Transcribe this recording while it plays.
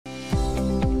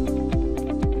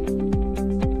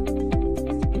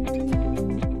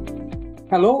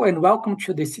Hello and welcome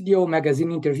to the CDO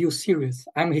Magazine interview series.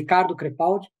 I'm Ricardo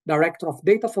Crepaldi, Director of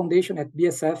Data Foundation at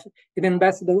BSF and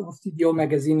Ambassador of CDO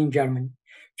Magazine in Germany.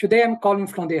 Today I'm calling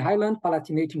from the Highland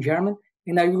Palatinate in Germany,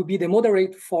 and I will be the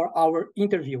moderator for our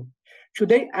interview.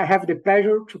 Today I have the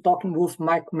pleasure to talking with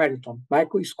Mike Meriton. Mike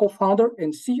is co-founder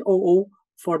and COO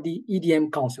for the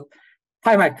EDM Council.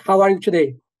 Hi Mike, how are you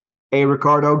today? Hey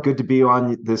Ricardo, good to be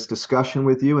on this discussion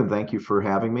with you, and thank you for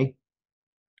having me.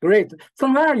 Great.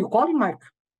 From where are you calling, Mike?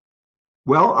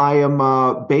 Well, I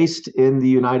am based in the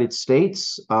United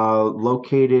States,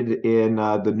 located in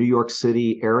the New York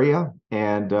City area,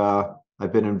 and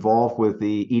I've been involved with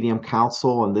the EDM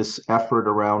Council and this effort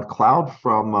around cloud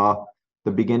from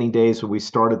the beginning days when we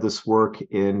started this work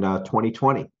in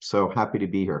 2020. So happy to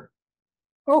be here.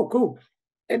 Oh, cool.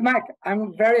 And Mike,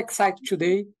 I'm very excited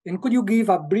today. And could you give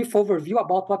a brief overview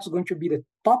about what's going to be the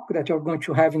topic that you're going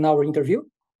to have in our interview?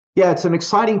 Yeah, it's an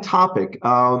exciting topic.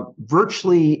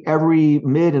 Virtually every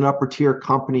mid and upper tier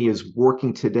company is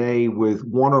working today with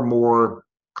one or more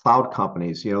cloud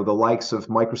companies, the likes of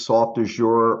Microsoft Azure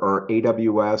or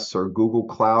AWS or Google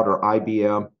Cloud or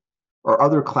IBM or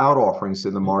other cloud offerings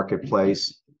in the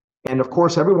marketplace. And of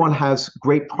course, everyone has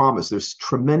great promise. There's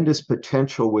tremendous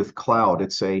potential with cloud.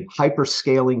 It's a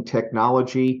hyper-scaling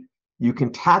technology. You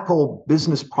can tackle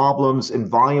business problems and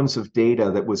volumes of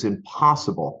data that was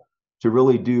impossible to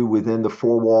really do within the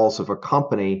four walls of a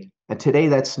company. And today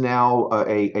that's now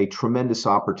a tremendous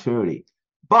opportunity.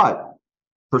 But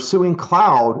pursuing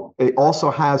cloud, it also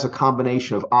has a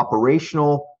combination of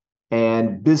operational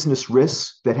and business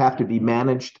risks that have to be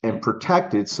managed and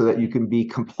protected so that you can be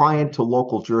compliant to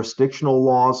local jurisdictional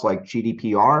laws like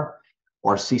GDPR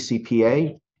or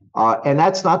CCPA. And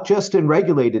that's not just in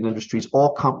regulated industries.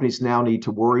 All companies now need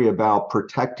to worry about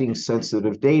protecting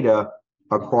sensitive data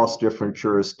across different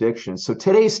jurisdictions. So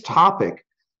today's topic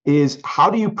is how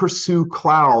do you pursue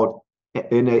cloud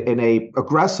in a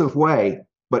aggressive way,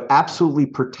 but absolutely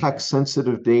protect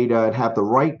sensitive data and have the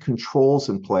right controls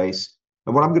in place.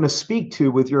 And what I'm going to speak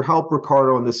to with your help,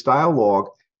 Ricardo, in this dialogue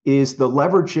is the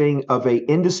leveraging of an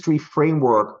industry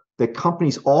framework that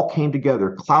companies all came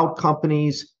together, cloud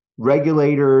companies,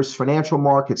 regulators, financial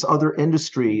markets, other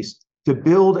industries, to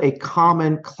build a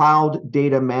common cloud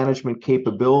data management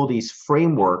capabilities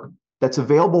framework that's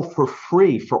available for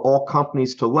free for all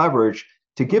companies to leverage,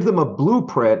 to give them a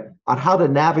blueprint on how to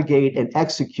navigate and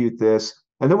execute this.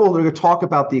 And then we're going to talk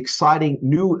about the exciting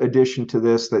new addition to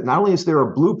this, that not only is there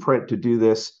a blueprint to do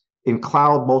this in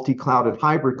cloud, multi-cloud, and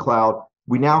hybrid cloud,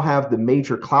 we now have the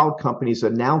major cloud companies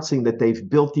announcing that they've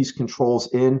built these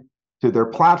controls into their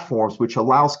platforms, which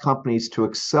allows companies to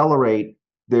accelerate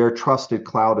their trusted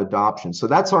cloud adoption. So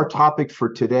that's our topic for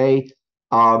today,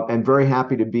 and very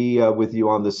happy to be with you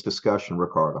on this discussion,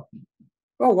 Ricardo.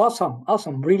 Oh,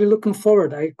 awesome. Really looking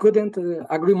forward. I couldn't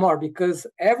agree more, because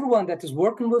everyone that is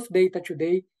working with data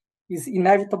today is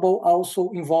inevitable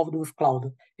also involved with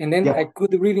cloud. And then I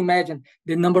could really imagine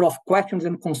the number of questions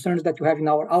and concerns that you have in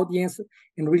our audience,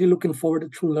 and really looking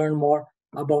forward to learn more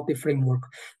about the framework.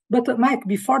 But Mike,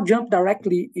 before jump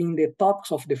directly in the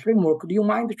topics of the framework, do you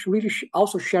mind to really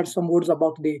also share some words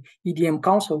about the EDM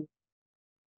Council?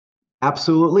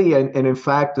 Absolutely. And in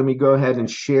fact, let me go ahead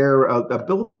and share a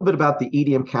little bit about the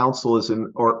EDM Council as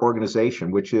an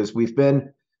organization, which is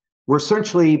we're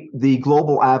essentially the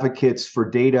global advocates for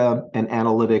data and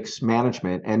analytics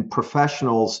management and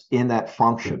professionals in that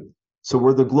function. So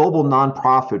we're the global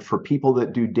nonprofit for people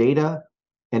that do data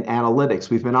and analytics.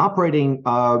 We've been operating,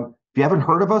 if you haven't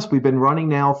heard of us, we've been running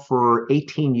now for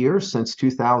 18 years, since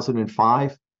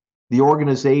 2005. The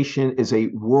organization is a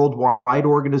worldwide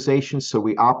organization, so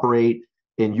we operate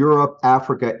in Europe,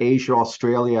 Africa, Asia,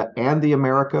 Australia, and the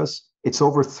Americas. It's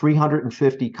over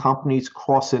 350 companies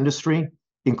cross-industry,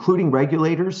 including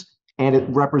regulators, and it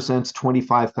represents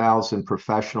 25,000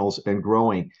 professionals and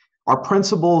growing. Our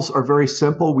principles are very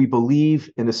simple. We believe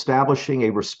in establishing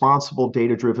a responsible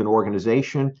data-driven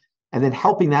organization and then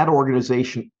helping that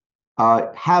organization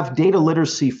have data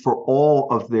literacy for all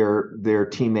of their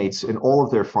teammates in all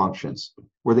of their functions,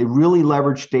 where they really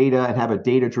leverage data and have a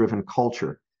data-driven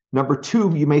culture. Number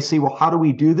two, you may say, well, how do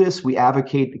we do this? We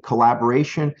advocate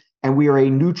collaboration, and we are a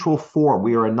neutral forum.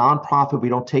 We are a nonprofit. We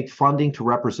don't take funding to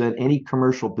represent any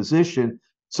commercial position.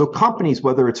 So companies,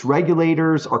 whether it's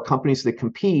regulators or companies that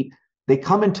compete, they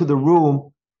come into the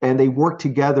room and they work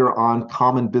together on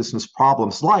common business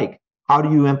problems, like how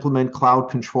do you implement cloud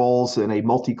controls in a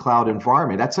multi-cloud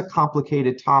environment? That's a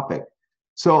complicated topic.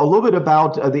 So a little bit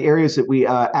about the areas that we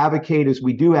advocate is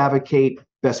we do advocate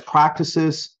best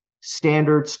practices,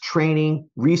 standards, training,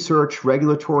 research,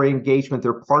 regulatory engagement.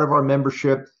 They're part of our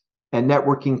membership. and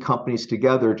networking companies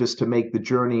together just to make the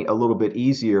journey a little bit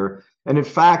easier. And in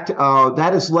fact,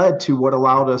 that has led to what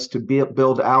allowed us to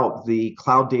build out the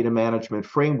cloud data management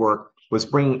framework, was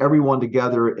bringing everyone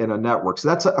together in a network. So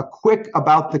that's a quick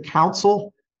about the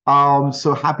council.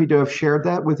 So happy to have shared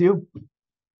that with you.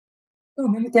 Oh,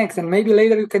 many thanks. And maybe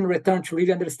later you can return to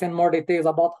really understand more details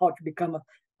about how to become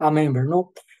a member.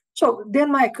 No? So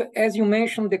then, Mike, as you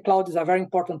mentioned, the cloud is a very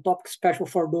important topic, especially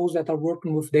for those that are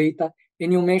working with data.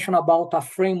 And you mentioned about a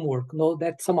framework, no,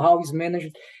 that somehow is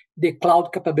managed the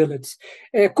cloud capabilities.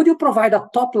 Could you provide a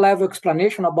top-level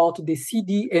explanation about the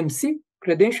CDMC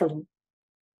credentialing?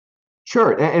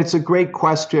 Sure, and it's a great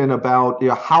question about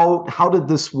how did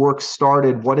this work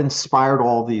started? What inspired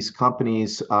all these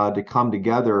companies to come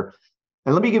together?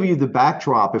 And let me give you the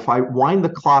backdrop. If I wind the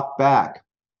clock back,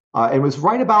 it was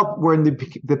right about when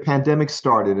the pandemic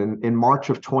started in March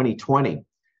of 2020.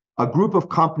 A group of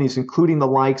companies, including the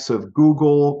likes of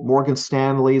Google, Morgan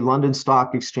Stanley, London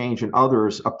Stock Exchange, and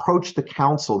others, approached the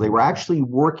council. They were actually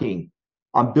working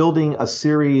on building a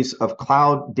series of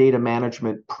cloud data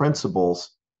management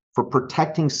principles for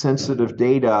protecting sensitive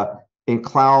data in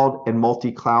cloud and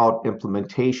multi-cloud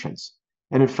implementations.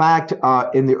 And in fact,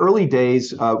 in the early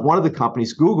days, one of the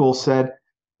companies, Google, said,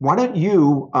 why don't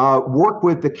you work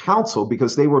with the council,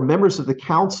 because they were members of the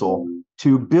council,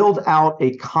 to build out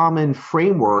a common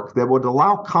framework that would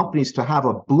allow companies to have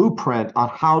a blueprint on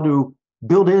how to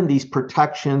build in these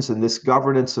protections and this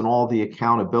governance and all the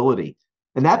accountability.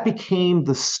 And that became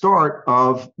the start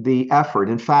of the effort.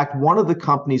 In fact, one of the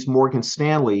companies, Morgan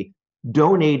Stanley,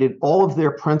 donated all of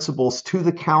their principles to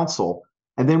the council.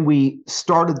 And then we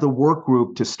started the work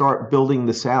group to start building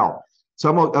this out.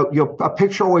 So a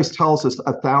picture always tells us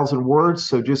 1,000 words.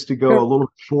 So just to go a little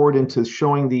forward into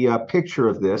showing the picture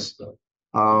of this,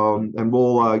 and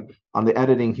we'll, on the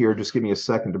editing here, just give me a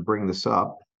second to bring this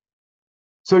up.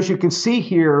 So as you can see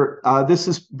here, this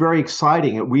is very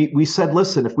exciting. We said,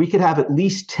 listen, if we could have at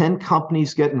least 10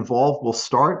 companies get involved, we'll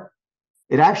start.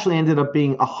 It actually ended up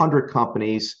being 100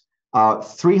 companies,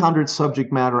 300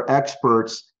 subject matter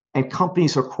experts, and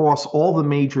companies across all the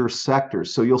major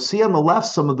sectors. So you'll see on the left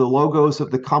some of the logos of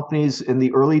the companies in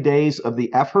the early days of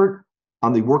the effort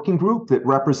on the working group that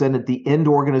represented the end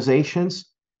organizations.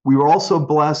 We were also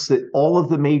blessed that all of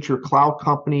the major cloud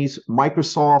companies,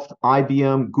 Microsoft,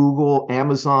 IBM, Google,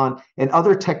 Amazon, and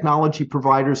other technology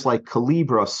providers like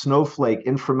Calibra, Snowflake,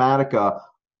 Informatica,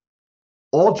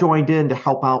 all joined in to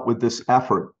help out with this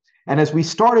effort. And as we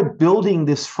started building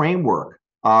this framework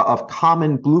of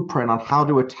common blueprint on how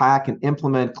to attack and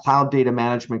implement cloud data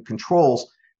management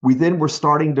controls, we then were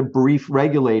starting to brief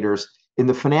regulators in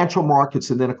the financial markets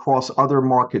and then across other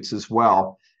markets as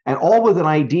well. And all with an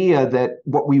idea that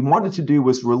what we wanted to do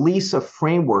was release a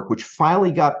framework which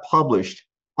finally got published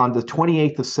on the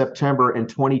 28th of September in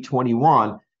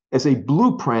 2021 as a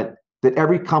blueprint that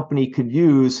every company could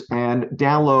use and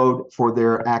download for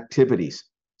their activities.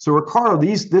 So Ricardo,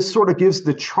 this sort of gives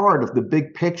the chart of the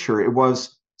big picture. It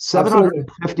was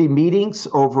 750 meetings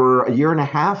over a year and a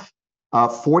half,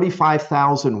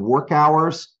 45,000 work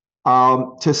hours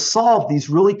to solve these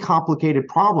really complicated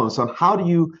problems on how do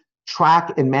you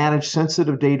track and manage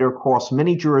sensitive data across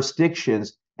many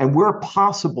jurisdictions, and where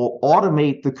possible,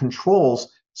 automate the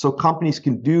controls so companies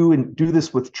can do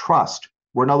this with trust,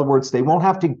 where in other words, they won't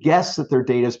have to guess that their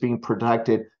data is being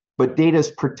protected, but data is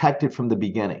protected from the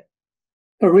beginning.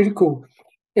 Really cool.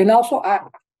 And also, I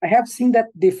have seen that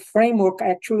the framework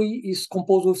actually is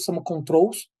composed of some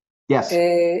controls. Yes.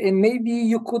 And maybe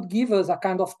you could give us a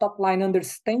kind of top-line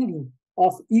understanding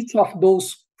of each of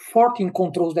those 14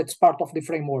 controls that's part of the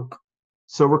framework.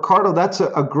 So Ricardo, that's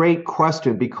a great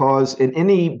question, because in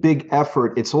any big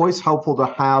effort, it's always helpful to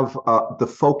have the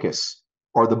focus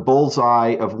or the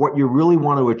bullseye of what you really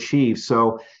want to achieve.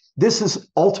 So this is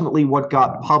ultimately what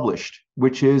got published,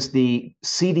 which is the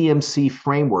CDMC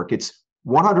framework. It's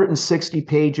 160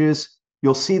 pages.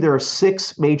 You'll see there are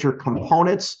 6 major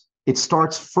components. It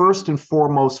starts first and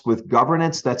foremost with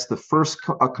governance. That's the first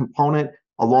component,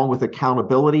 along with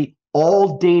accountability.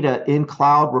 All data in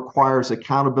cloud requires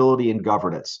accountability and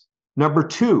governance. Number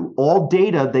 2, all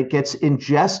data that gets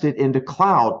ingested into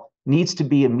cloud needs to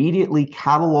be immediately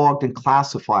cataloged and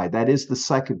classified. That is the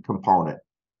second component.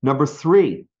 Number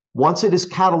 3, once it is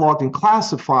cataloged and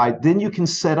classified, then you can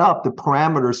set up the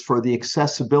parameters for the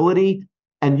accessibility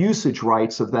and usage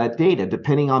rights of that data,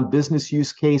 depending on business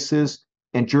use cases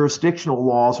and jurisdictional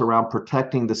laws around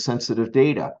protecting the sensitive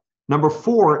data. Number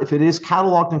 4, if it is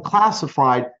cataloged and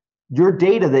classified, your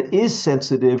data that is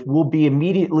sensitive will be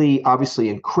immediately,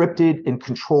 obviously, encrypted and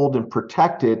controlled and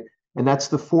protected. And that's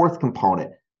the 4th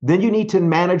component. Then you need to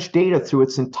manage data through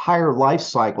its entire life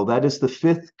cycle. That is the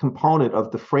fifth component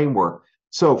of the framework.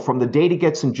 So from the data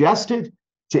gets ingested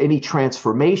to any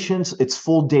transformations, its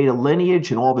full data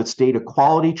lineage and all of its data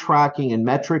quality tracking and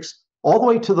metrics, all the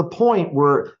way to the point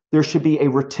where there should be a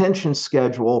retention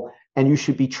schedule and you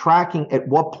should be tracking at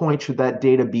what point should that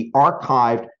data be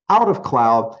archived out of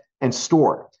cloud and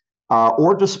stored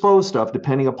or disposed of,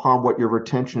 depending upon what your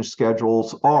retention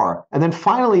schedules are. And then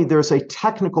finally, there's a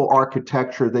technical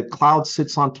architecture that cloud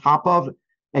sits on top of,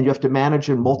 and you have to manage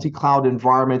in multi-cloud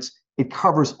environments. It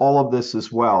covers all of this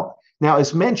as well. Now,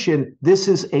 as mentioned, this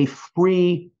is a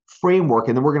free framework,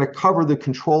 and then we're going to cover the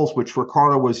controls, which,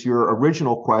 Ricardo, was your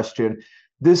original question.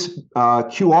 This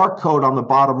QR code on the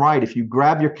bottom right, if you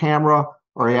grab your camera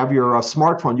or you have your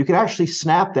smartphone, you can actually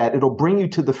snap that. It'll bring you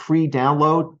to the free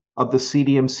download of the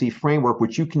CDMC framework,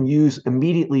 which you can use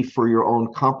immediately for your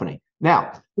own company.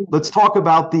 Now, let's talk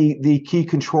about the key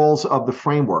controls of the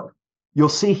framework. You'll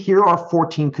see here are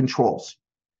 14 controls.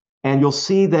 And you'll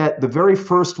see that the very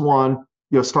first one,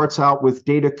 starts out with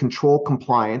data control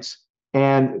compliance.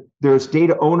 And there's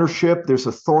data ownership, there's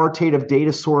authoritative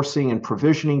data sourcing and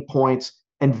provisioning points.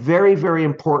 And very, very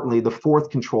importantly, the fourth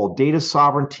control, data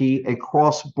sovereignty and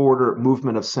cross-border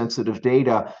movement of sensitive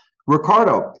data.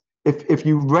 Ricardo, if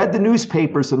you read the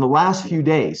newspapers in the last few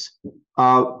days,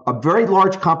 a very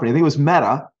large company, I think it was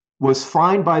Meta, was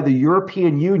fined by the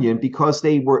European Union because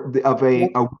they were of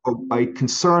a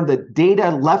concern that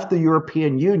data left the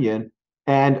European Union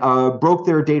and broke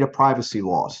their data privacy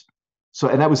laws. So,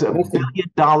 and that was $1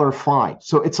 billion fine.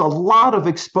 So it's a lot of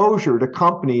exposure to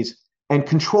companies. And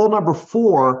control number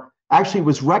 4 actually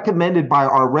was recommended by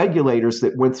our regulators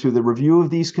that went through the review of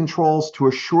these controls to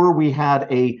assure we had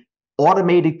a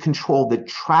automated control that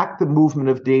tracked the movement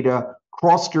of data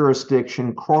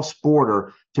cross-jurisdiction,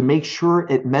 cross-border, to make sure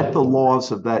it met the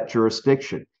laws of that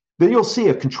jurisdiction. Then you'll see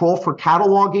a control for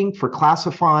cataloging, for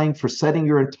classifying, for setting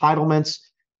your entitlements.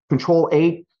 Control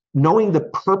 8, knowing the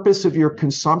purpose of your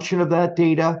consumption of that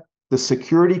data. The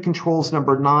security controls,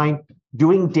 number 9,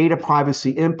 doing data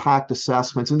privacy impact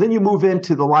assessments. And then you move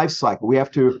into the life cycle. We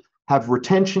have to have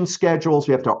retention schedules.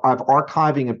 We have to have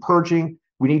archiving and purging.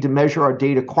 We need to measure our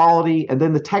data quality. And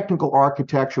then the technical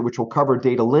architecture, which will cover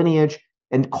data lineage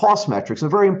and cost metrics. A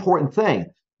very important thing.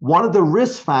 One of the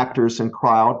risk factors in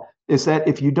cloud is that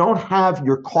if you don't have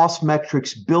your cost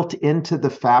metrics built into the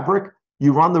fabric,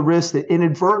 you run the risk that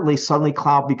inadvertently suddenly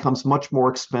cloud becomes much more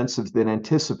expensive than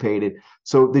anticipated.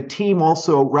 So the team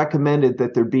also recommended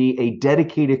that there be a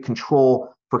dedicated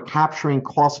control for capturing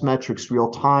cost metrics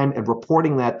real time and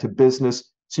reporting that to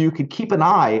business so you can keep an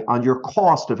eye on your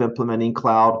cost of implementing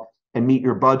cloud and meet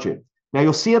your budget. Now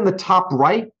you'll see on the top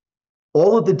right,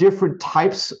 all of the different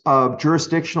types of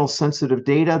jurisdictional sensitive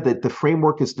data that the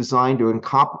framework is designed to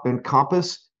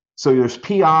encompass. So there's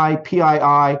PI,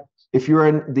 PII. If you're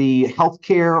in the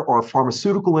healthcare or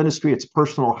pharmaceutical industry, it's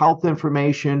personal health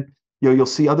information. You'll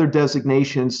see other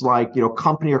designations like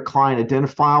company or client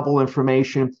identifiable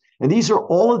information. And these are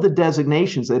all of the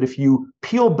designations that if you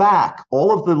peel back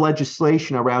all of the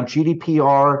legislation around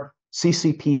GDPR,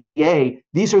 CCPA,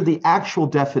 these are the actual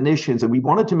definitions. And we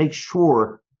wanted to make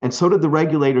sure, and so did the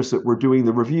regulators that were doing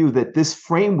the review, that this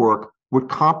framework would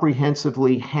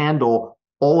comprehensively handle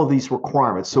all of these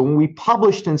requirements. So when we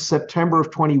published in September of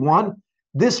 21,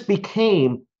 this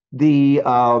became the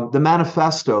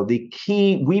manifesto, the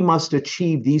key, we must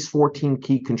achieve these 14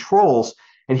 key controls.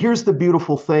 And here's the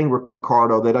beautiful thing,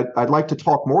 Ricardo, that I'd like to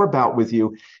talk more about with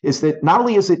you, is that not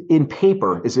only is it in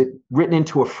paper, is it written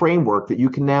into a framework that you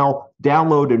can now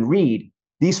download and read,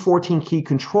 these 14 key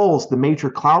controls, the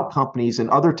major cloud companies and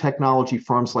other technology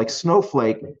firms like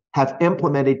Snowflake have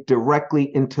implemented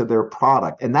directly into their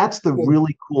product. And that's the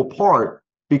really cool part,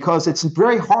 because it's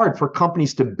very hard for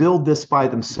companies to build this by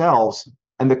themselves.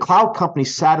 And the cloud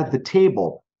companies sat at the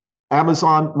table,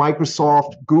 Amazon,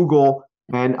 Microsoft, Google,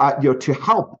 and to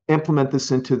help implement this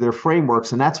into their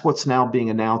frameworks. And that's what's now being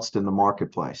announced in the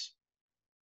marketplace.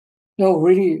 No,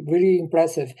 really, really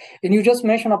impressive. And you just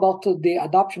mentioned about the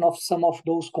adoption of some of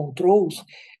those controls.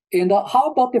 And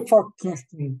how about the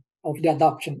forecasting of the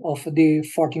adoption of the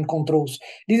 14 controls?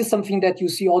 This is something that you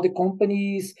see all the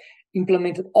companies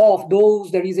implemented all of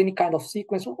those. There is any kind of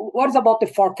sequence. What is about the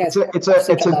forecast?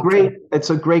 It's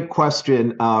a great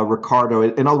question, Ricardo.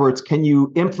 In other words, can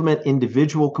you implement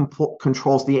individual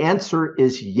controls? The answer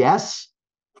is yes,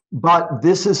 but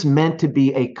this is meant to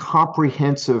be a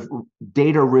comprehensive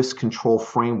data risk control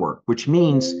framework, which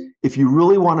means if you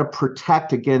really want to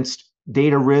protect against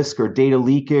data risk or data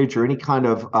leakage or any kind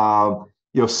of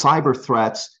cyber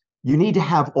threats, you need to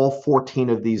have all 14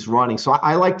 of these running. So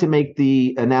I like to make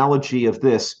the analogy of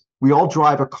this. We all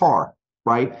drive a car.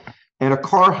 right? And a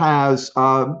car has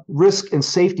risk and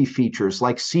safety features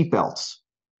like seatbelts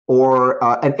or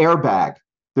an airbag.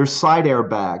 There's side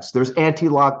airbags, there's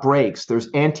anti-lock brakes, there's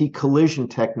anti-collision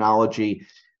technology.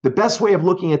 The best way of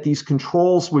looking at these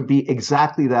controls would be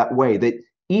exactly that way, that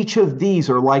each of these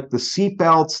are like the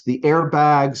seatbelts, the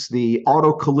airbags, the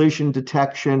auto collision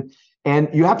detection. And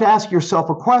you have to ask yourself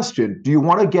a question. Do you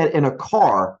want to get in a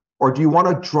car or do you want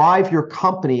to drive your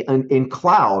company in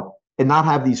cloud and not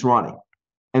have these running?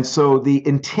 And so the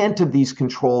intent of these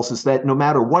controls is that no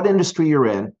matter what industry you're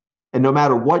in and no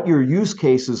matter what your use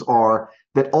cases are,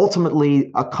 that ultimately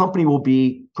a company will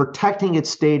be protecting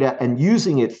its data and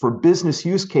using it for business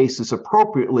use cases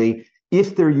appropriately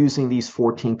if they're using these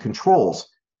 14 controls.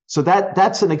 So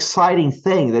that's an exciting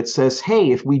thing that says,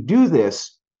 hey, if we do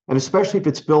this, and especially if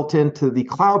it's built into the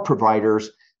cloud providers,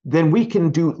 then we can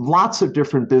do lots of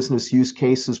different business use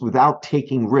cases without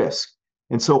taking risk.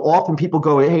 And so often people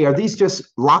go, hey, are these just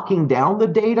locking down the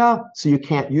data so you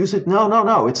can't use it?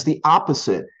 No, it's the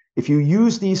opposite. If you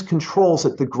use these controls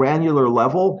at the granular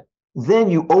level,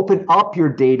 then you open up your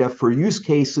data for use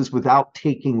cases without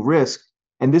taking risk.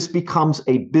 And this becomes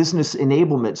a business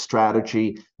enablement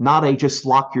strategy, not a just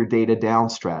lock your data down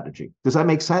strategy. Does that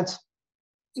make sense?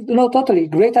 No, totally.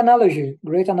 Great analogy.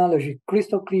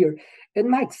 Crystal clear. And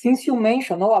Mike, since you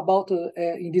mentioned about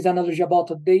in this analogy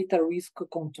about data risk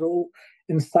control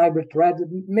and cyber threat,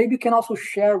 maybe you can also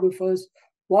share with us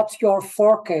what's your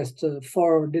forecast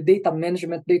for the data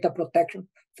management, data protection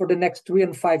for the next 3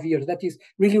 and 5 years? That is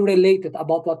really related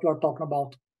about what you are talking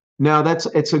about. No,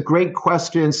 it's a great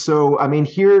question. So, I mean,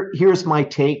 here's my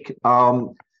take.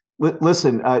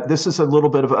 Listen, this is a little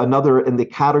bit of another in the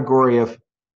category of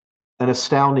an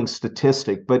astounding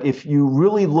statistic. But if you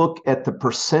really look at the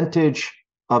percentage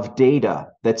of data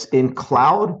that's in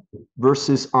cloud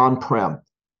versus on-prem,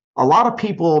 a lot of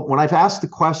people, when I've asked the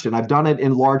question, I've done it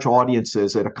in large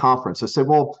audiences at a conference. I said,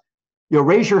 well,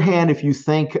 raise your hand if you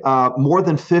think more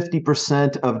than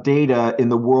 50% of data in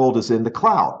the world is in the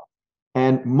cloud.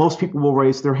 And most people will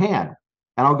raise their hand.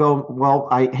 And I'll go, well,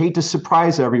 I hate to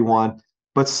surprise everyone,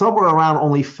 but somewhere around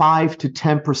only 5 to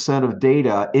 10% of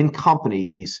data in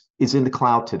companies is in the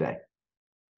cloud today.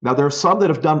 Now, there are some that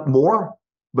have done more,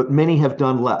 but many have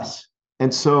done less.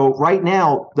 And so right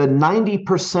now, the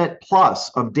 90%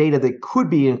 plus of data that could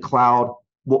be in cloud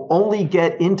will only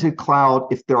get into cloud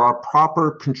if there are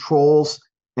proper controls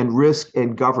and risk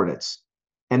and governance.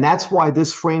 And that's why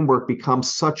this framework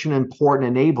becomes such an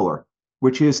important enabler,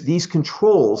 which is these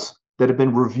controls that have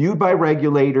been reviewed by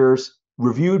regulators,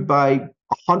 reviewed by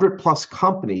 100 plus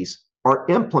companies are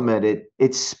implemented.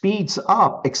 It speeds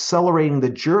up accelerating the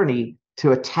journey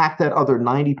to attack that other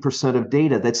 90% of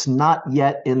data that's not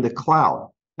yet in the cloud.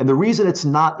 And the reason it's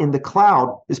not in the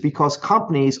cloud is because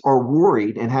companies are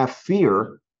worried and have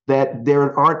fear that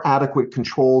there aren't adequate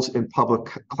controls in public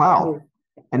cloud.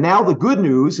 And now the good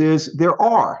news is there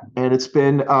are, and it's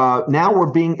been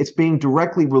it's being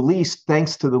directly released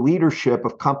thanks to the leadership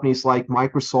of companies like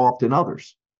Microsoft and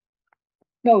others.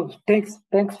 No, thanks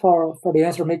for the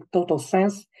answer. Makes total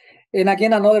sense. And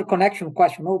again, another connection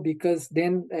question, because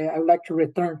then I would like to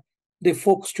return the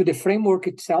focus to the framework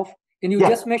itself. And you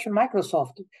just mentioned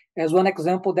Microsoft as one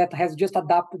example that has just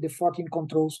adopted the 14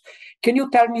 controls. Can you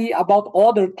tell me about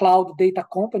other cloud data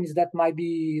companies that might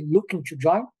be looking to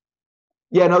join?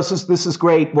 Yeah, no, this is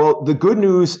great. Well, the good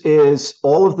news is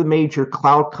all of the major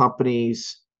cloud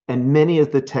companies and many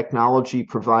of the technology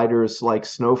providers like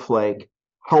Snowflake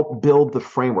helped build the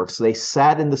framework. So they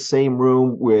sat in the same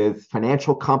room with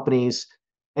financial companies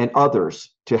and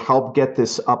others to help get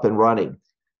this up and running.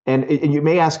 And you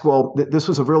may ask, well, this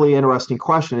was a really interesting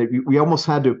question. We almost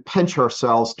had to pinch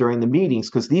ourselves during the meetings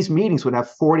because these meetings would have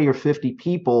 40 or 50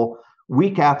 people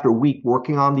week after week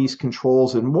working on these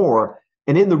controls and more.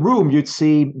 And in the room, you'd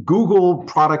see Google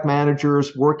product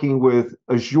managers working with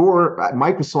Azure,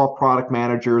 Microsoft product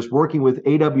managers, working with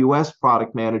AWS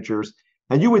product managers.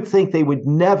 And you would think they would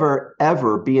never,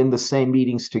 ever be in the same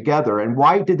meetings together. And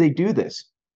why did they do this?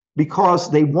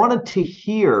 Because they wanted to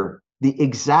hear the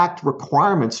exact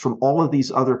requirements from all of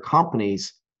these other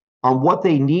companies on what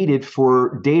they needed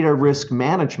for data risk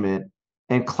management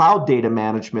and cloud data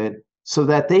management so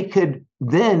that they could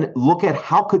then look at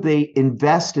how could they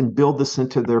invest and build this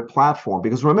into their platform.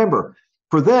 Because remember,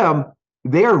 for them,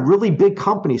 they are really big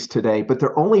companies today, but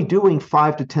they're only doing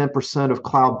 5 to 10% of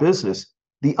cloud business.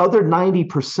 The other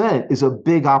 90% is a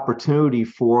big opportunity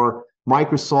for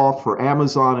Microsoft, for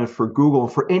Amazon, and for Google,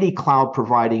 and for any cloud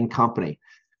providing company.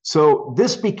 So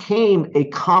this became a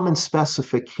common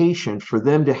specification for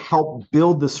them to help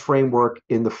build this framework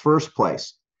in the first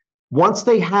place. Once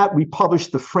we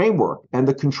published the framework and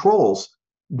the controls,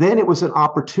 then it was an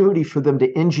opportunity for them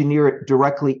to engineer it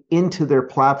directly into their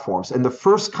platforms. And the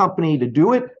first company to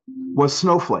do it was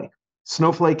Snowflake.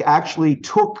 Snowflake actually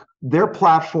took their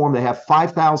platform. They have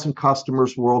 5,000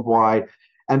 customers worldwide,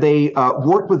 and they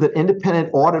worked with an independent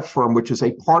audit firm, which is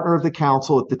a partner of the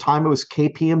council. At the time, it was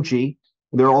KPMG.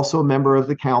 They're also a member of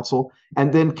the council.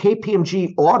 And then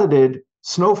KPMG audited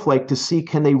Snowflake to see,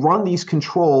 can they run these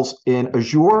controls in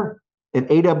Azure, in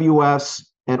AWS,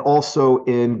 and also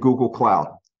in Google Cloud.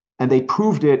 And they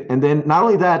proved it. And then not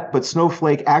only that, but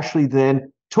Snowflake actually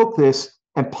then took this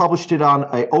and published it on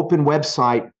an open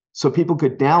website so people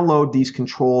could download these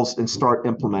controls and start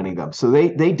implementing them. So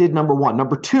they did number one.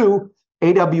 Number two,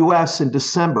 AWS in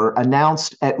December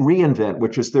announced at reInvent,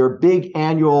 which is their big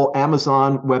annual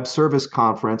Amazon Web Service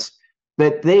conference,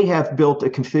 that they have built a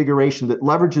configuration that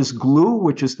leverages Glue,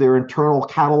 which is their internal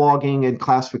cataloging and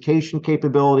classification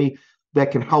capability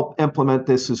that can help implement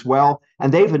this as well.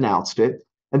 And they've announced it.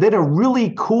 And then a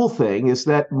really cool thing is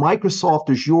that Microsoft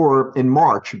Azure in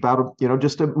March, about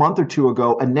just a month or two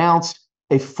ago, announced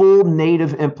a full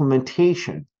native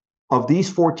implementation of these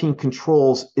 14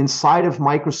 controls inside of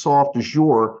Microsoft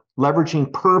Azure,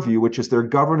 leveraging Purview, which is their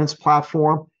governance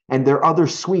platform, and their other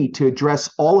suite to address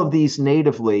all of these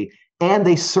natively. And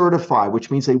they certify,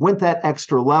 which means they went that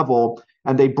extra level,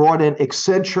 and they brought in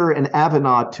Accenture and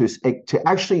Avanade to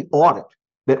actually audit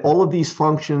that all of these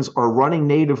functions are running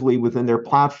natively within their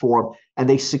platform, and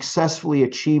they successfully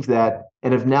achieved that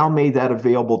and have now made that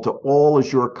available to all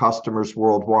Azure customers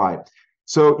worldwide.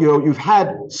 So, you've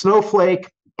had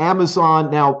Snowflake,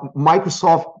 Amazon, now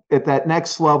Microsoft at that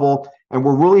next level, and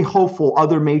we're really hopeful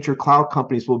other major cloud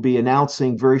companies will be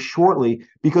announcing very shortly,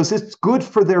 because it's good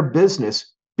for their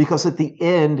business, because at the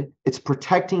end, it's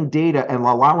protecting data and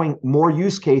allowing more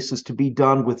use cases to be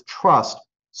done with trust.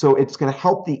 So it's going to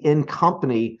help the end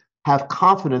company have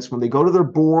confidence when they go to their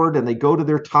board and they go to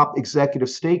their top executive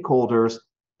stakeholders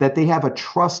that they have a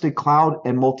trusted cloud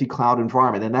and multi-cloud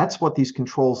environment. And that's what these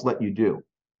controls let you do.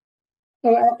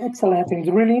 Excellent. And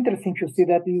it's really interesting to see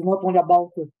that it's not only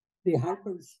about the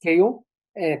hyperscale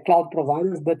cloud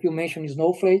providers, but you mentioned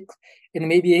Snowflake, and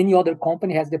maybe any other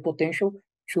company has the potential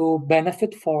to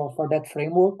benefit for that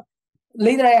framework.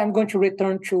 Later, I am going to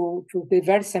return to the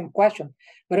very same question,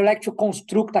 but I'd like to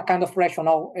construct a kind of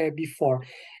rationale before.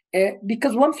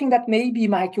 Because one thing that maybe,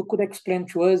 Mike, you could explain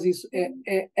to us is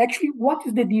actually what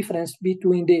is the difference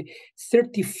between the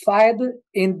certified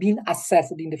and being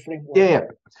assessed in the framework? Yeah,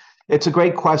 it's a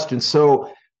great question.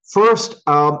 So first,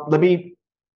 let me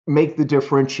make the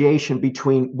differentiation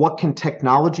between what can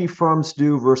technology firms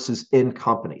do versus in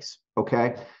companies,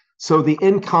 okay? So the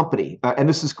in company, and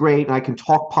this is great, and I can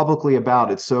talk publicly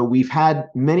about it. So we've had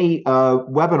many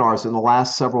webinars in the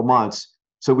last several months.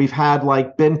 So we've had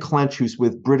like Ben Clench, who's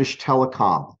with British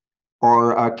Telecom,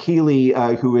 or Keeley,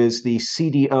 who is the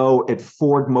CDO at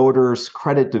Ford Motors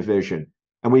Credit Division.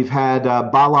 And we've had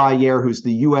Bala Ayer, who's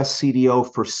the US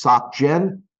CDO for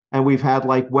SocGen. And we've had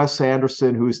like Wes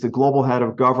Anderson, who's the global head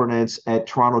of governance at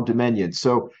Toronto Dominion.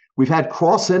 So we've had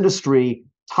cross-industry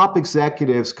top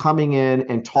executives coming in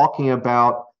and talking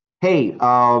about, hey,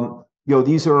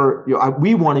 these are,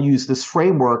 we want to use this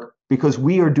framework because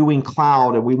we are doing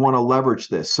cloud and we want to leverage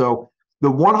this. So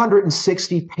the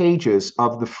 160 pages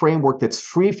of the framework that's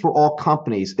free for all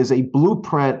companies is a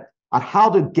blueprint on how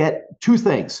to get two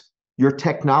things: your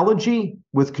technology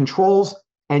with controls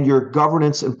and your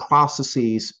governance and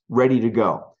processes ready to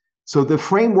go. So the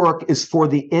framework is for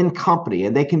the end company,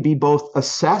 and they can be both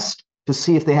assessed to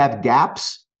see if they have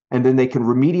gaps, and then they can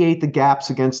remediate the gaps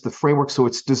against the framework. So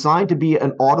it's designed to be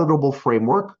an auditable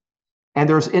framework. And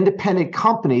there's independent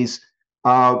companies.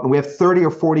 We have 30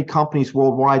 or 40 companies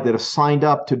worldwide that have signed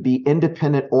up to be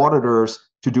independent auditors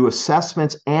to do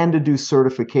assessments and to do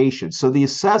certification. So the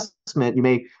assessment,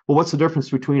 what's the difference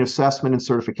between assessment and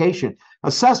certification?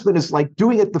 Assessment is like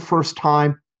doing it the first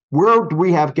time. Where do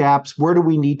we have gaps? Where do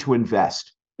we need to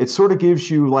invest? It sort of gives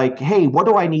you like, hey, what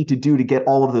do I need to do to get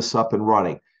all of this up and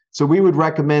running? So we would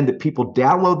recommend that people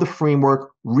download the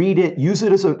framework, read it, use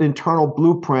it as an internal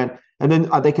blueprint, and then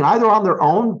they can either on their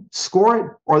own score it,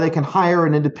 or they can hire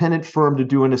an independent firm to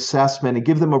do an assessment and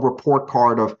give them a report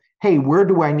card of, hey, where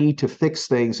do I need to fix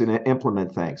things and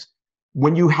implement things?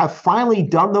 When you have finally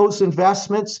done those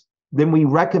investments, then we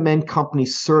recommend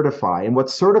companies certify. And what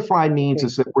certify means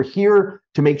is that we're here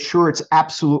to make sure it's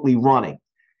absolutely running.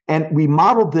 And we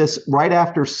modeled this right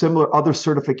after similar other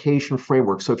certification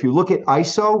frameworks. So if you look at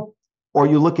ISO or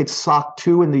you look at SOC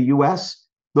 2 in the US,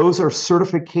 those are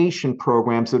certification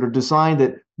programs that are designed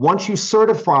that once you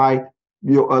certify,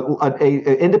 an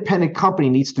independent company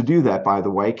needs to do that, by the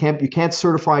way. You can't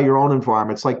certify your own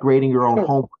environment. It's like grading your own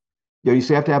homework. You used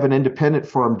to have to have an independent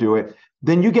firm do it.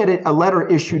 Then you get a letter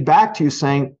issued back to you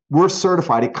saying, we're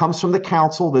certified. It comes from the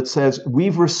council that says,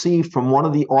 we've received from one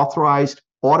of the authorized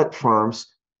audit firms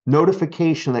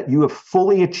notification that you have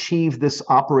fully achieved this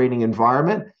operating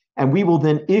environment. And we will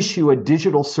then issue a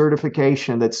digital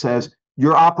certification that says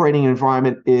your operating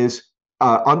environment is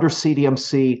under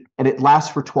CDMC and it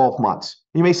lasts for 12 months.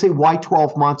 You may say, why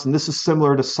 12 months? And this is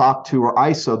similar to SOC 2 or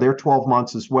ISO. They're 12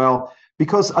 months as well,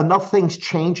 because enough things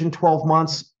change in 12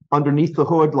 months underneath the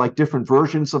hood, like different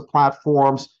versions of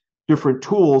platforms, different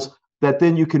tools, that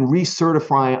then you can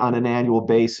recertify on an annual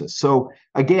basis. So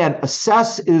again,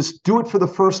 assess is do it for the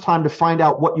first time to find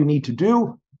out what you need to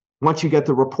do. Once you get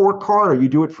the report card, or you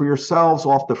do it for yourselves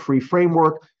off the free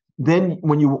framework, then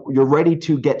when you're ready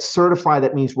to get certified,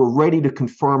 that means we're ready to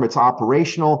confirm it's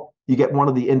operational. You get one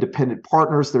of the independent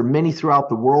partners. There are many throughout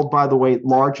the world, by the way,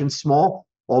 large and small,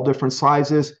 all different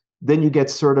sizes. Then you get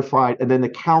certified, and then the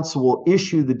council will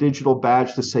issue the digital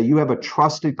badge to say you have a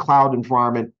trusted cloud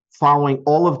environment following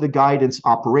all of the guidance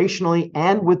operationally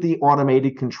and with the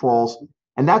automated controls.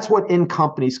 And that's what end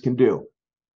companies can do.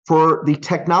 For the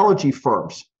technology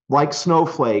firms like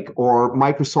Snowflake or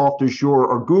Microsoft Azure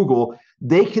or Google,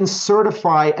 they can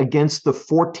certify against the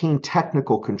 14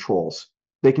 technical controls.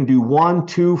 They can do 1,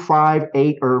 2, 5,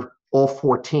 8, or all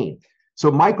 14.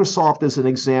 So Microsoft, as an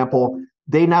example,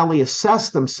 they not only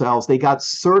assess themselves, they got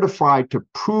certified to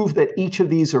prove that each of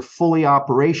these are fully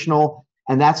operational.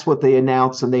 And that's what they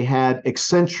announced. And they had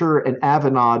Accenture and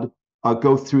Avanade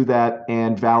go through that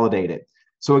and validate it.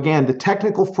 So again, the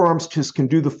technical firms just can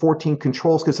do the 14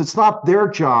 controls because it's not their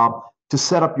job to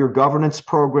set up your governance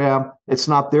program. It's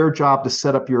not their job to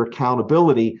set up your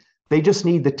accountability. They just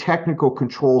need the technical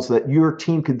controls that your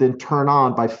team can then turn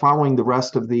on by following the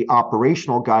rest of the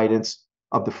operational guidance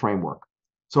of the framework.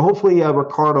 So hopefully,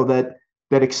 Ricardo,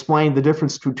 that explained the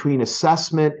difference between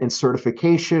assessment and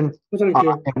certification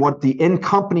and what the end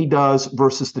company does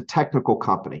versus the technical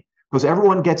company. Because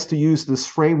everyone gets to use this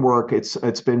framework.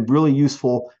 It's been really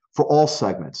useful for all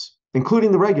segments,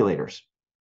 including the regulators.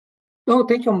 No,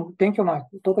 thank you, Mike.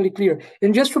 Totally clear.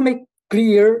 And just to make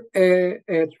clear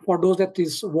for those that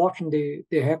is watching the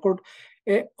record,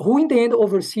 who in the end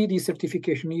oversees the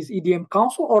certification? Is EDM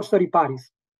Council or third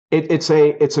parties? It's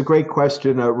a great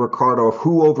question, Ricardo, of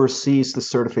who oversees the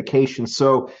certification.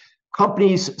 So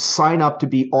companies sign up to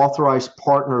be authorized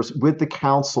partners with the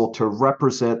council to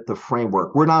represent the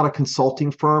framework. We're not a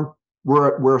consulting firm.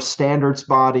 We're a standards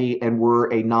body, and we're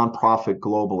a nonprofit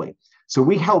globally. So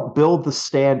we help build the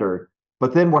standard.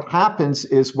 But then what happens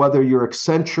is whether you're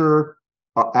Accenture,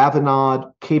 Avanade,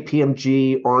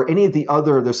 KPMG, or any of the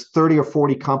other, there's 30 or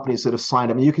 40 companies that have signed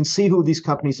up. And you can see who these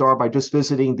companies are by just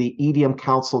visiting the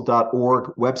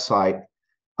edmcouncil.org website.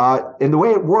 And the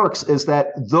way it works is that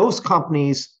those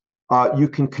companies, you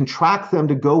can contract them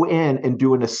to go in and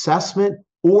do an assessment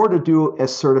or to do a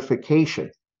certification.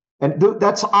 And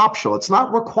that's optional. It's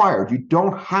not required. You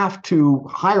don't have to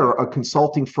hire a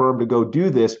consulting firm to go do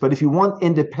this. But if you want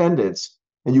independence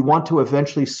and you want to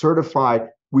eventually certify,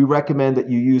 we recommend that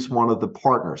you use one of the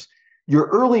partners. Your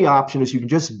early option is you can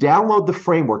just download the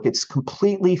framework. It's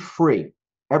completely free.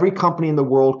 Every company in the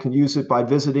world can use it by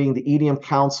visiting the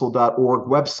edmcouncil.org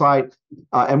website.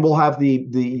 And we'll have the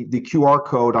QR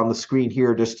code on the screen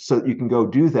here just so that you can go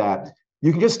do that.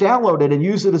 You can just download it and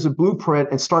use it as a blueprint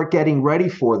and start getting ready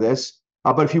for this.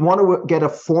 But if you want to get a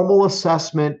formal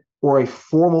assessment or a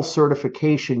formal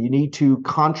certification, you need to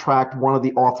contract one of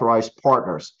the authorized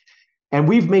partners. And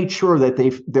we've made sure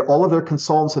that all of their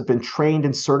consultants have been trained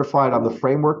and certified on the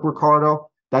framework, Ricardo.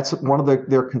 That's one of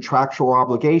their contractual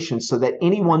obligations, so that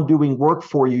anyone doing work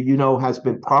for you, has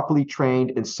been properly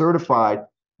trained and certified.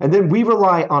 And then we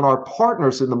rely on our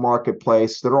partners in the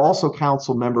marketplace that are also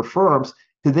council member firms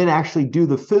to then actually do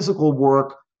the physical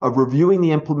work of reviewing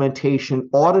the implementation,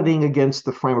 auditing against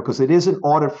the framework, because it is an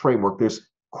audit framework. There's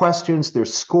questions,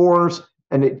 there's scores,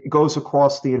 and it goes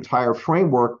across the entire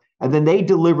framework. And then they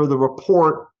deliver the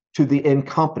report to the end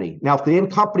company. Now, if the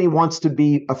end company wants to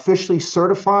be officially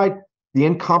certified, the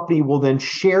end company will then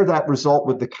share that result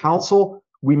with the council.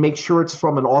 We make sure it's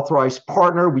from an authorized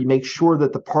partner. We make sure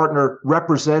that the partner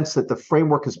represents that the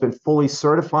framework has been fully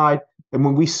certified. And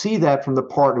when we see that from the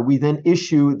partner, we then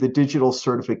issue the digital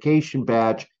certification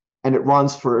badge, and it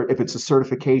runs if it's a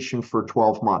certification, for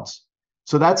 12 months.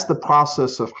 So that's the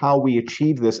process of how we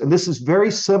achieve this. And this is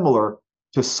very similar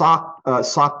to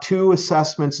SOC 2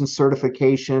 assessments and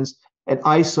certifications and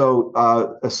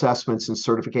ISO assessments and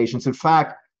certifications. In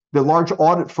fact, the large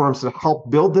audit firms that help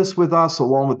build this with us,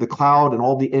 along with the cloud and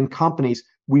all the end companies,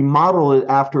 we model it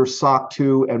after SOC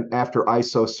 2 and after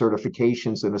ISO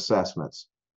certifications and assessments.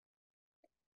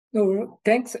 No,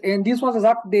 thanks. And this was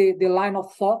exactly the line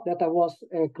of thought that I was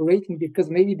creating, because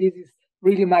maybe this is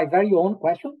really my very own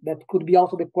question. That could be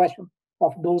also the question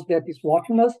of those that is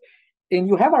watching us. And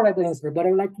you have already answered, but I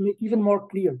would like to make even more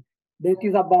clear. That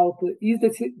is about, is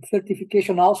the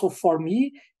certification also for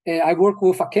me? I work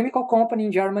with a chemical company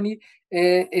in Germany.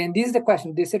 And this is the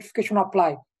question. The certification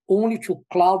apply only to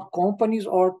cloud companies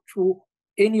or to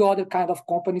any other kind of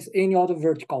companies, any other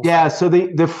verticals? Yeah, so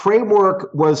the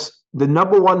framework was the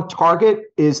number one target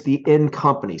is the end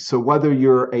company. So whether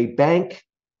you're a bank,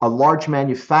 a large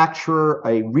manufacturer,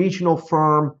 a regional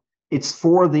firm, it's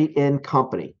for the end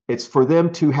company. It's for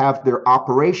them to have their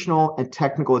operational and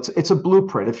technical. It's a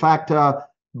blueprint. In fact,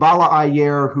 Bala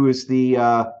Ayer, who is the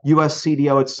US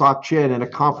CDO at SocGen, in a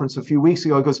conference a few weeks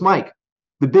ago, he goes, Mike,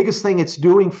 the biggest thing it's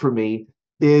doing for me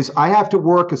is I have to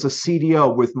work as a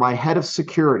CDO with my head of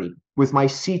security, with my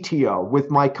CTO, with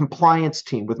my compliance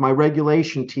team, with my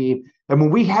regulation team. And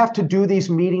when we have to do these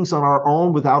meetings on our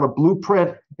own without a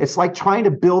blueprint, it's like trying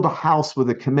to build a house with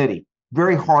a committee.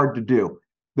 Very hard to do.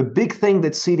 The big thing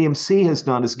that CDMC has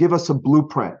done is give us a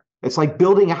blueprint. It's like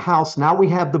building a house. Now we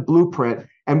have the blueprint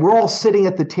and we're all sitting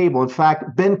at the table. In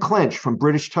fact, Ben Clinch from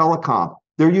British Telecom,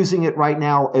 they're using it right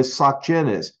now as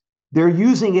SocGen is. They're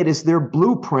using it as their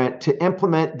blueprint to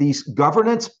implement these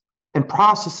governance and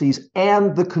processes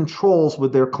and the controls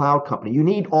with their cloud company. You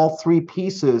need all three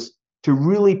pieces to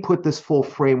really put this full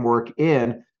framework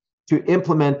in to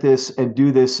implement this and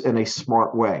do this in a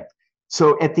smart way.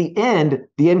 So at the end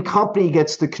company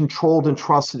gets the controlled and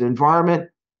trusted environment.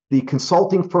 The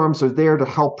consulting firms are there to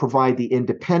help provide the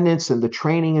independence and the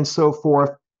training and so forth.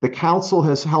 The council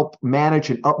has helped manage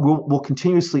and will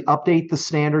continuously update the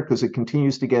standard because it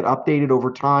continues to get updated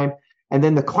over time. And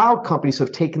then the cloud companies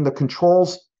have taken the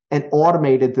controls and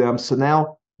automated them. So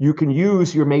now you can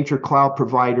use your major cloud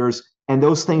providers, and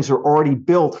those things are already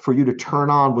built for you to turn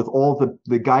on with all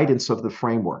the guidance of the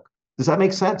framework. Does that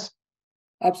make sense?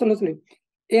 Absolutely.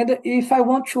 And if I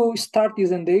want to start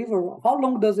this endeavor, how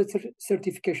long does the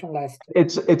certification last?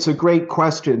 It's a great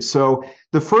question. So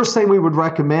the first thing we would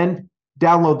recommend,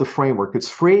 download the framework. It's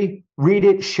free. Read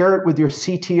it, share it with your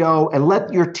CTO, and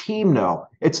let your team know.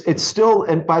 It's still,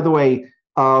 and by the way,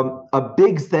 a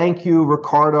big thank you,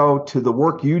 Ricardo, to the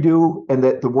work you do and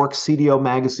that the work CDO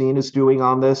Magazine is doing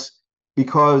on this,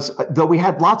 because though we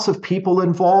had lots of people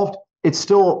involved, it's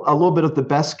still a little bit of the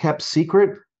best kept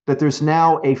secret that there's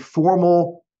now a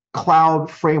formal cloud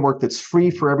framework that's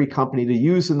free for every company to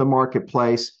use in the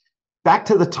marketplace. Back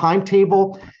to the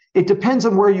timetable, it depends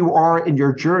on where you are in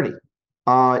your journey.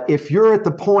 If you're at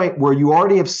the point where you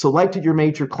already have selected your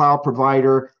major cloud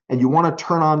provider and you want to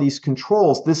turn on these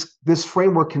controls, this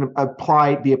framework can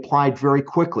be applied very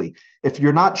quickly. If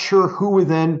you're not sure who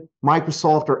within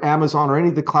Microsoft or Amazon or any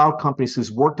of the cloud companies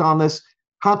who's worked on this,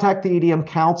 contact the EDM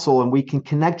Council and we can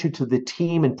connect you to the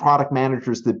team and product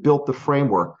managers that built the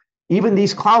framework. Even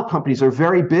these cloud companies are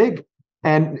very big,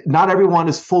 and not everyone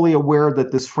is fully aware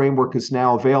that this framework is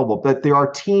now available, but there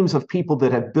are teams of people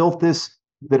that have built this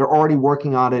that are already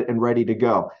working on it and ready to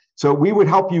go. So we would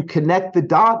help you connect the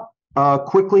dot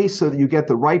quickly so that you get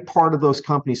the right part of those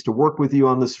companies to work with you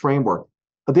on this framework.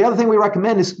 But the other thing we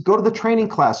recommend is go to the training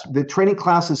class. The training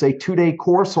class is a 2-day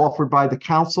course offered by the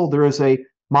council. There is a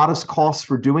modest cost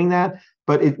for doing that,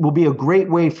 but it will be a great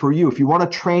way for you. If you want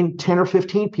to train 10 or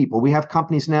 15 people, we have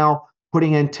companies now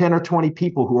putting in 10 or 20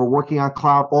 people who are working on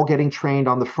cloud, all getting trained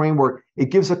on the framework.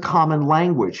 It gives a common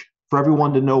language for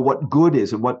everyone to know what good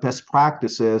is and what best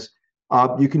practice is.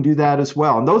 You can do that as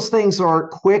well. And those things are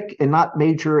quick and not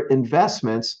major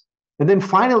investments. And then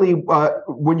finally,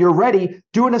 when you're ready,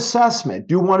 do an assessment.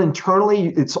 Do one internally.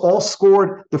 It's all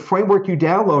scored. The framework you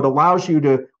download allows you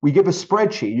to, we give a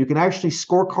spreadsheet. You can actually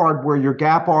scorecard where your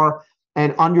gap are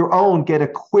and on your own get a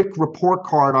quick report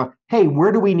card on, hey,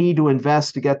 where do we need to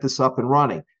invest to get this up and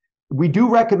running? We do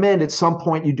recommend at some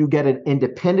point you do get an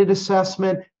independent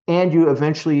assessment and you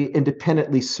eventually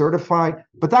independently certify,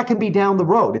 but that can be down the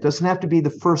road. It doesn't have to be the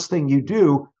first thing you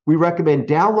do. We recommend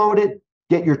download it,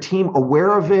 get your team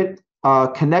aware of it,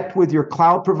 connect with your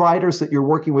cloud providers that you're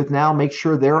working with now, make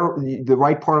sure the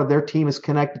right part of their team is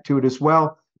connected to it as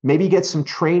well. Maybe get some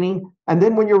training. And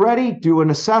then when you're ready, do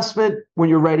an assessment. When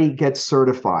you're ready, get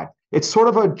certified. It's sort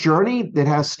of a journey that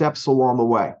has steps along the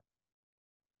way.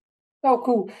 Oh,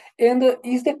 cool. And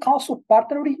is the council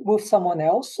partnering with someone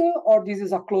else, or this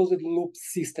is a closed loop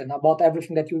system about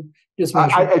everything that you just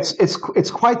mentioned?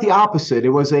 It's quite the opposite. It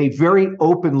was a very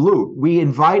open loop. We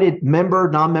invited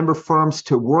non-member firms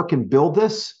to work and build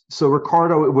this. So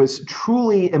Ricardo, it was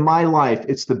truly in my life,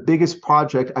 it's the biggest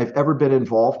project I've ever been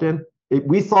involved in.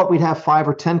 We thought we'd have 5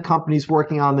 or 10 companies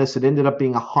working on this. It ended up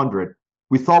being 100.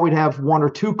 We thought we'd have one or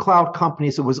two cloud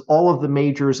companies. It was all of the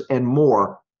majors and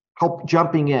more help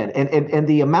jumping in. And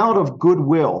the amount of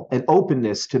goodwill and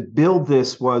openness to build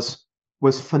this was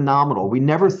phenomenal. We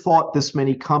never thought this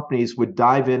many companies would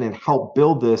dive in and help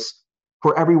build this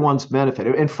for everyone's benefit.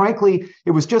 And frankly,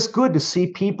 it was just good to see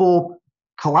people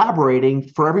collaborating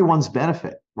for everyone's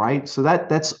benefit, right? So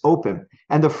that's open.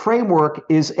 And the framework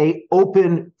is a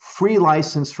open, free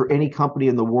license for any company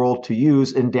in the world to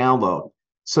use and download.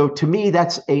 So to me,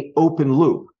 that's a open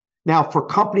loop. Now, for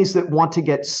companies that want to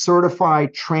get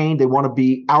certified, trained, they want to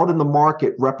be out in the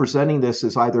market representing this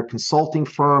as either consulting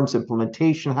firms,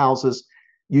 implementation houses,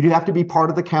 you do have to be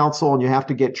part of the council and you have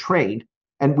to get trained.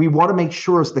 And we want to make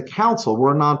sure as the council,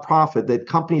 we're a nonprofit, that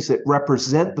companies that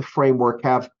represent the framework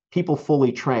have people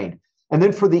fully trained. And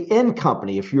then for the end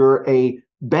company, if you're a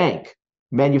bank,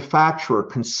 manufacturer,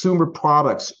 consumer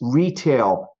products,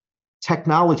 retail,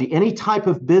 technology, any type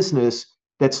of business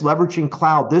that's leveraging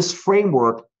cloud, this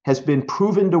framework has been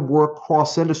proven to work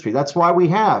cross-industry. That's why we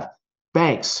have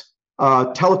banks,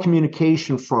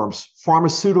 telecommunication firms,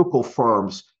 pharmaceutical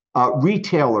firms,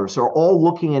 retailers are all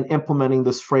looking and implementing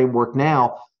this framework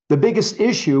now. The biggest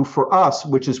issue for us,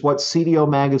 which is what CDO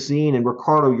Magazine and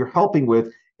Ricardo you're helping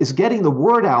with, is getting the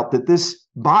word out that this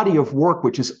body of work,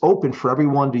 which is open for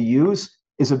everyone to use,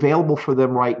 is available for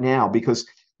them right now. Because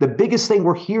the biggest thing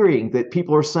we're hearing that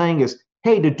people are saying is,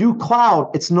 hey, to do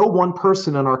cloud, it's no one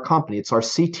person in our company. It's our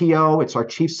CTO, it's our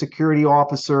chief security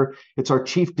officer, it's our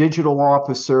chief digital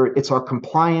officer, it's our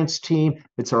compliance team,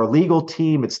 it's our legal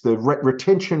team, it's the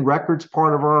retention records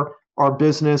part of our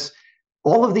business.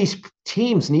 All of these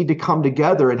teams need to come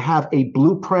together and have a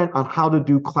blueprint on how to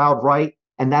do cloud right.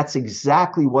 And that's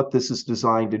exactly what this is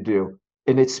designed to do.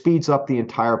 And it speeds up the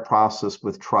entire process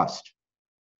with trust.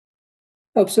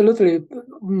 Absolutely.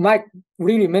 Mike,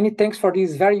 really, many thanks for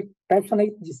this very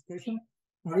passionate discussion.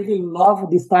 I really love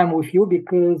this time with you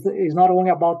because it's not only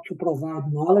about to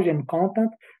provide knowledge and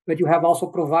content, but you have also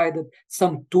provided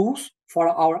some tools for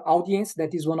our audience.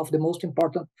 That is one of the most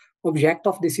important objects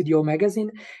of the CDO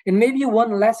magazine. And maybe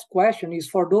one last question is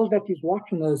for those that is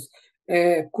watching us,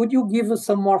 could you give us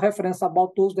some more reference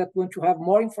about those that want to have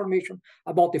more information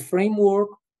about the framework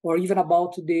or even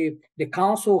about the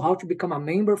council, how to become a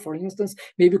member, for instance?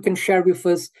 Maybe you can share with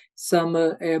us some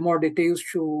more details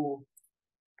for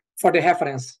the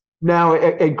reference. Now,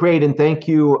 great, and thank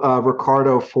you,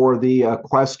 Ricardo, for the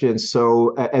questions.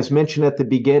 So as mentioned at the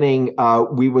beginning,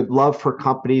 we would love for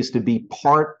companies to be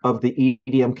part of the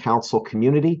EDM Council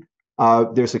community.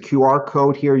 There's a QR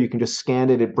code here. You can just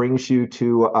scan it. It brings you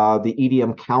to the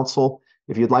EDM Council.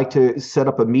 If you'd like to set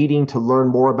up a meeting to learn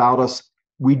more about us,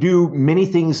 we do many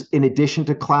things in addition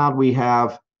to cloud. We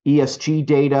have ESG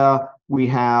data. We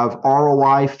have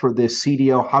ROI for the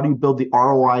CDO. How do you build the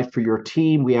ROI for your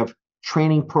team? We have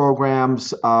training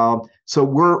programs. So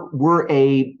we're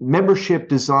a membership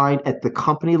designed at the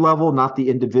company level, not the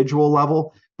individual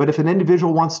level. But if an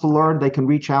individual wants to learn, they can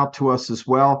reach out to us as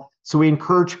well. So we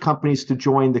encourage companies to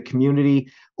join the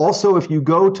community. Also, if you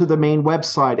go to the main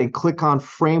website and click on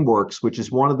frameworks, which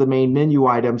is one of the main menu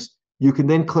items, you can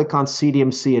then click on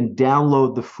CDMC and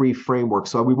download the free framework.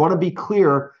 So we want to be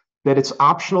clear that it's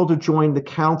optional to join the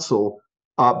council,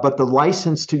 but the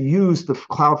license to use the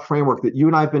cloud framework that you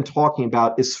and I have been talking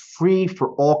about is free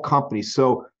for all companies.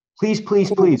 So please,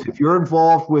 please, please, if you're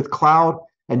involved with cloud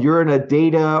and you're in a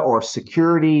data or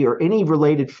security or any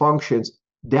related functions,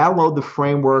 download the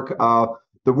framework.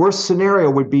 The worst scenario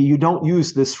would be you don't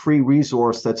use this free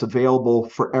resource that's available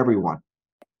for everyone.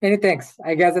 Many thanks.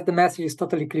 I guess that the message is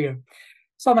totally clear.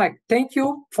 So, Mike, thank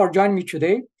you for joining me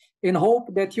today, and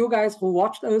hope that you guys who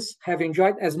watched us have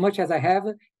enjoyed as much as I have.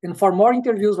 And for more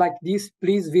interviews like this,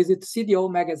 please visit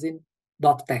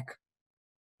cdomagazine.tech.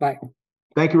 Bye.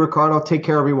 Thank you, Ricardo. Take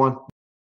care, everyone.